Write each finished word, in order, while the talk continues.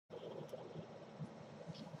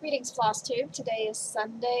Greetings, Flosstube. Today is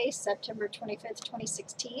Sunday, September 25th,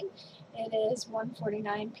 2016. It is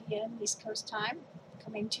 1:49 p.m. East Coast time,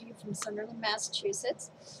 coming to you from Sunderland, Massachusetts.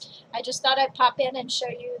 I just thought I'd pop in and show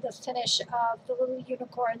you the finish of the little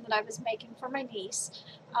unicorn that I was making for my niece.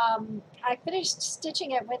 I finished stitching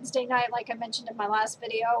it Wednesday night, like I mentioned in my last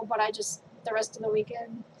video, but the rest of the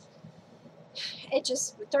weekend,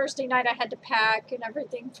 Thursday night I had to pack and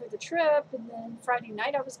everything for the trip, and then Friday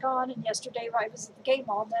night I was gone, and yesterday I was at the game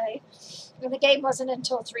all day, and the game wasn't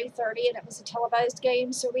until 3:30, and it was a televised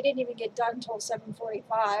game, so we didn't even get done until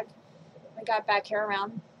 7:45. We got back here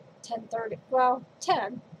around 10:30, well,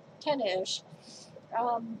 10-ish.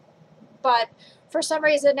 But for some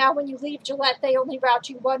reason now when you leave Gillette, they only route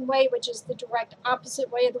you one way, which is the direct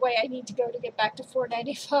opposite way of the way I need to go to get back to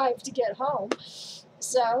 495 to get home.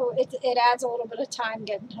 So it adds a little bit of time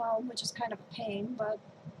getting home, which is kind of a pain, but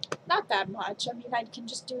not that much. I mean,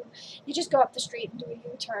 you just go up the street and do a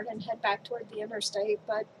U-turn and head back toward the interstate.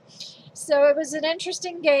 But so it was an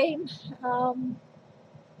interesting game.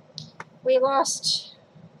 We lost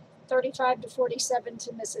 35-47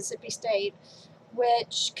 to Mississippi State,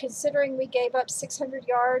 which, considering we gave up 600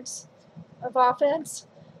 yards of offense,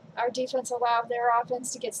 our defense allowed their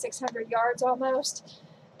offense to get 600 yards almost.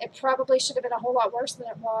 It probably should have been a whole lot worse than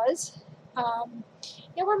it was.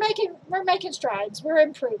 We're making strides. We're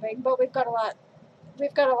improving, but we've got a lot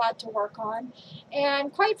to work on.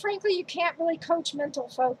 And quite frankly, you can't really coach mental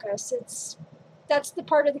focus. That's the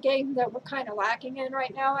part of the game that we're kind of lacking in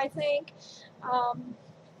right now, I think.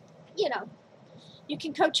 You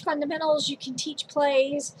can coach fundamentals, you can teach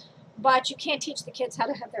plays, but you can't teach the kids how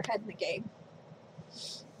to have their head in the game.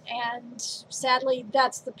 And sadly,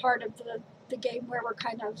 that's the part of the game where we're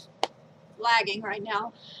kind of lagging right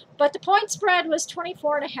now. But the point spread was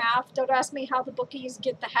 24.5. Don't ask me how the bookies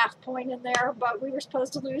get the half point in there, but we were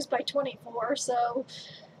supposed to lose by 24, so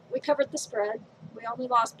we covered the spread. We only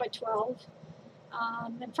lost by 12.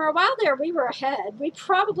 And for a while there, we were ahead. We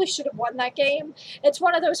probably should have won that game. It's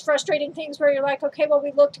one of those frustrating things where you're like, okay, well,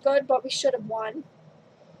 we looked good, but we should have won.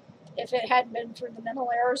 If it hadn't been for the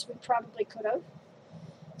mental errors, we probably could have.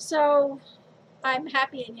 So I'm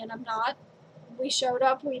happy, and yet I'm not. We showed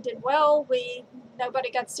up, we did well, nobody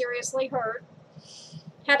got seriously hurt.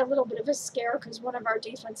 Had a little bit of a scare because one of our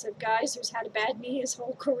defensive guys who's had a bad knee his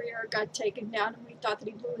whole career got taken down, and we thought that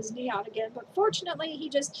he blew his knee out again. But fortunately,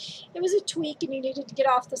 it was a tweak, and he needed to get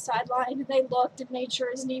off the sideline, and they looked and made sure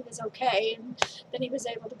his knee was okay, and then he was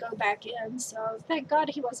able to go back in. So thank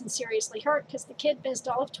God he wasn't seriously hurt, because the kid missed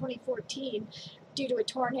all of 2014 due to a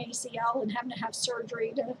torn ACL and having to have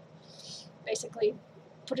surgery to basically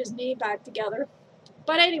put his knee back together.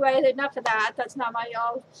 But anyway, enough of that. That's not why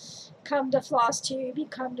y'all come to Flosstube. You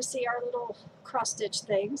come to see our little cross-stitch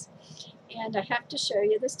things. And I have to show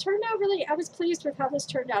you. This turned out I was pleased with how this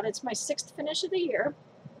turned out. It's my 6th finish of the year.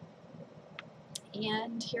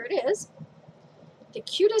 And here it is. The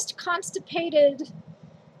cutest constipated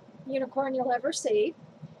unicorn you'll ever see.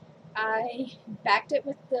 I backed it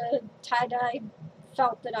with the tie-dye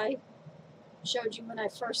felt that I showed you when I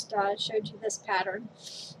first showed you this pattern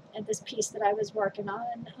and this piece that I was working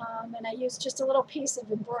on, and I used just a little piece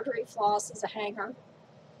of embroidery floss as a hanger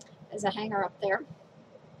up there.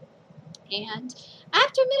 And I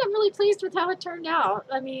have to admit, I'm really pleased with how it turned out.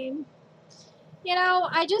 I mean,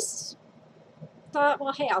 I just thought,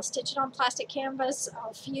 well, hey, I'll stitch it on plastic canvas.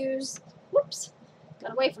 I'll fuse, whoops,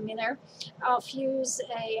 got away from me there. I'll fuse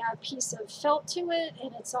a piece of felt to it,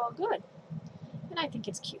 and it's all good. And I think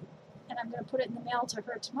it's cute. And I'm going to put it in the mail to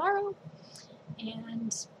her tomorrow,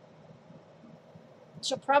 and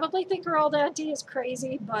she'll probably think her old auntie is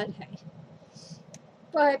crazy, but hey.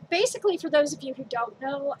 But basically, for those of you who don't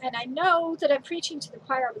know, and I know that I'm preaching to the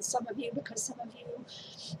choir with some of you, because some of you,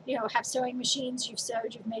 have sewing machines, you've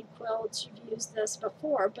sewed, you've made quilts, you've used this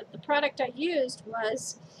before, but the product I used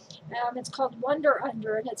was, it's called Wonder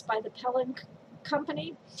Under, and it's by the Pellin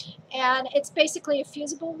Company, and it's basically a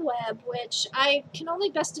fusible web, which I can only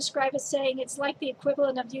best describe as saying it's like the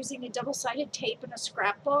equivalent of using a double-sided tape in a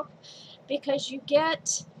scrapbook, because you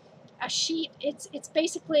get a sheet. It's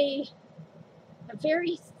basically a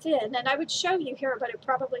very thin, and I would show you here, but it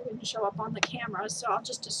probably wouldn't show up on the camera, so I'll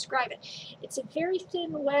just describe it. It's a very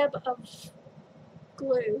thin web of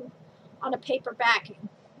glue on a paper backing.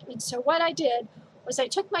 And so what I did was I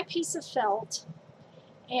took my piece of felt,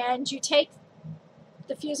 and you take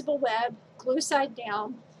the fusible web, glue side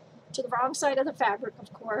down to the wrong side of the fabric,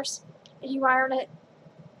 of course, and you iron it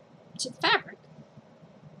to the fabric.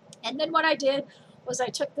 And then what I did was I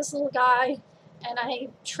took this little guy and I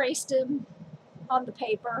traced him on the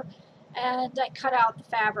paper, and I cut out the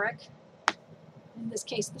fabric, in this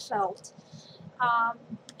case the felt,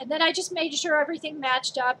 And then I just made sure everything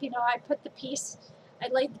matched up. You know, I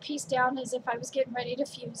laid the piece down as if I was getting ready to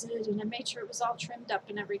fuse it, and I made sure it was all trimmed up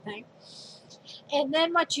and everything. And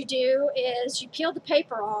then what you do is you peel the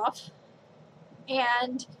paper off,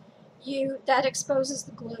 and that exposes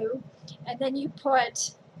the glue, and then you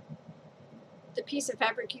put the piece of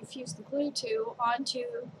fabric you fuse the glue to onto,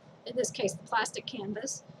 in this case, the plastic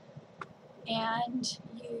canvas, and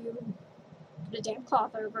you put a damp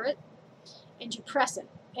cloth over it, and you press it.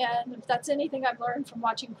 And if that's anything I've learned from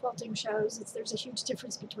watching quilting shows, there's a huge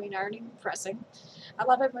difference between ironing and pressing. I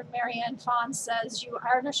love it when Marianne Fawn says, you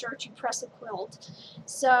iron a shirt, you press a quilt.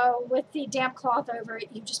 So with the damp cloth over it,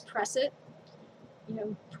 you just press it. You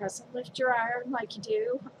know, press and lift your iron like you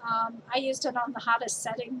do. I used it on the hottest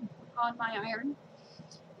setting on my iron,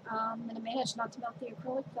 and I managed not to melt the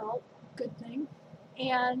acrylic felt. Good thing.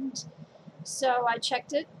 And so I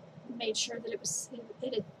checked it, made sure that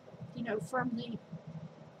it had, you know, firmly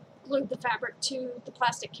glued the fabric to the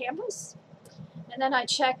plastic canvas. And then I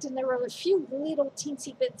checked, and there were a few little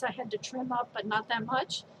teensy bits I had to trim up, but not that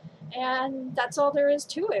much. And that's all there is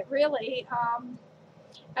to it, really.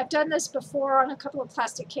 I've done this before on a couple of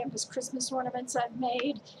plastic canvas Christmas ornaments I've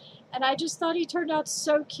made, and I just thought he turned out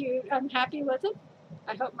so cute. I'm happy with it.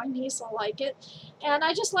 I hope my niece will like it. And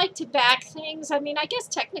I just like to back things. I mean, I guess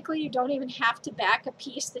technically you don't even have to back a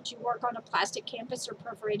piece that you work on a plastic canvas or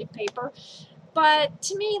perforated paper. But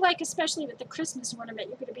to me, like especially with the Christmas ornament,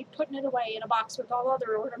 you're going to be putting it away in a box with all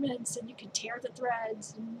other ornaments, and you can tear the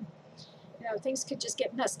threads, and you know, things could just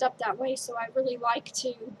get messed up that way. So I really like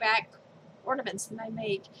to back ornaments that I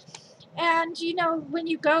make. And you know, when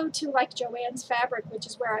you go to like Joann's Fabric, which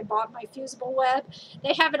is where I bought my fusible web,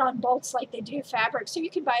 they have it on bolts like they do fabric, so you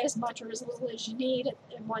can buy as much or as little as you need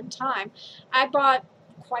at one time. I bought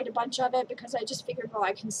quite a bunch of it because I just figured, well,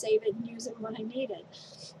 I can save it and use it when I need it.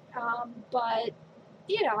 But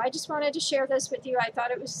you know, I just wanted to share this with you. I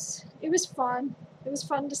thought it was fun. It was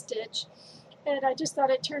fun to stitch, and I just thought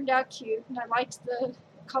it turned out cute, and I liked the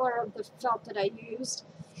color of the felt that I used,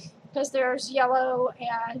 because there's yellow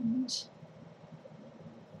and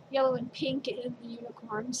pink in the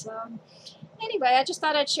unicorn. So anyway, I just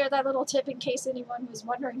thought I'd share that little tip in case anyone was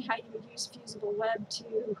wondering how you would use fusible web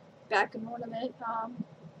to back an ornament.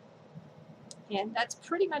 And that's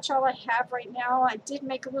pretty much all I have right now. I did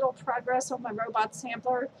make a little progress on my robot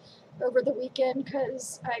sampler over the weekend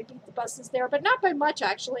because I beat the buses there, but not by much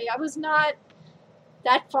actually. I was not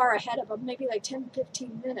that far ahead of them, maybe like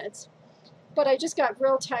 10-15 minutes. But I just got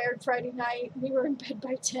real tired Friday night. We were in bed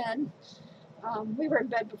by 10. We were in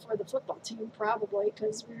bed before the football team probably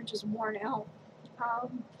because we were just worn out.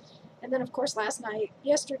 And then of course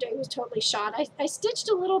yesterday was totally shot. I stitched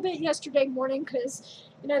a little bit yesterday morning because,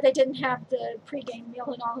 you know, they didn't have the pregame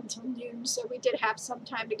meal and all until noon, so we did have some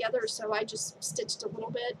time together, so I just stitched a little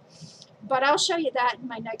bit. But I'll show you that in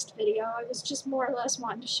my next video. I was just more or less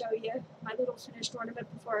wanting to show you my little finished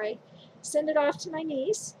ornament before I send it off to my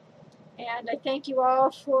niece. And I thank you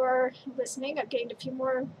all for listening. I've gained a few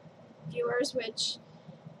more viewers, which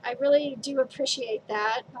I really do appreciate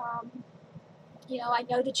that. You know, I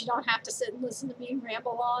know that you don't have to sit and listen to me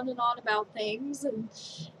ramble on and on about things, and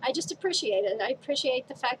I just appreciate it. I appreciate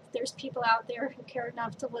the fact that there's people out there who care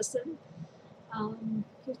enough to listen, who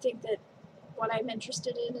think that what I'm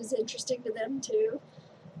interested in is interesting to them too.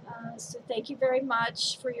 So thank you very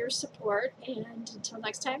much for your support, and until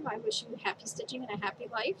next time, I wish you happy stitching and a happy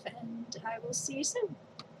life, and I will see you soon.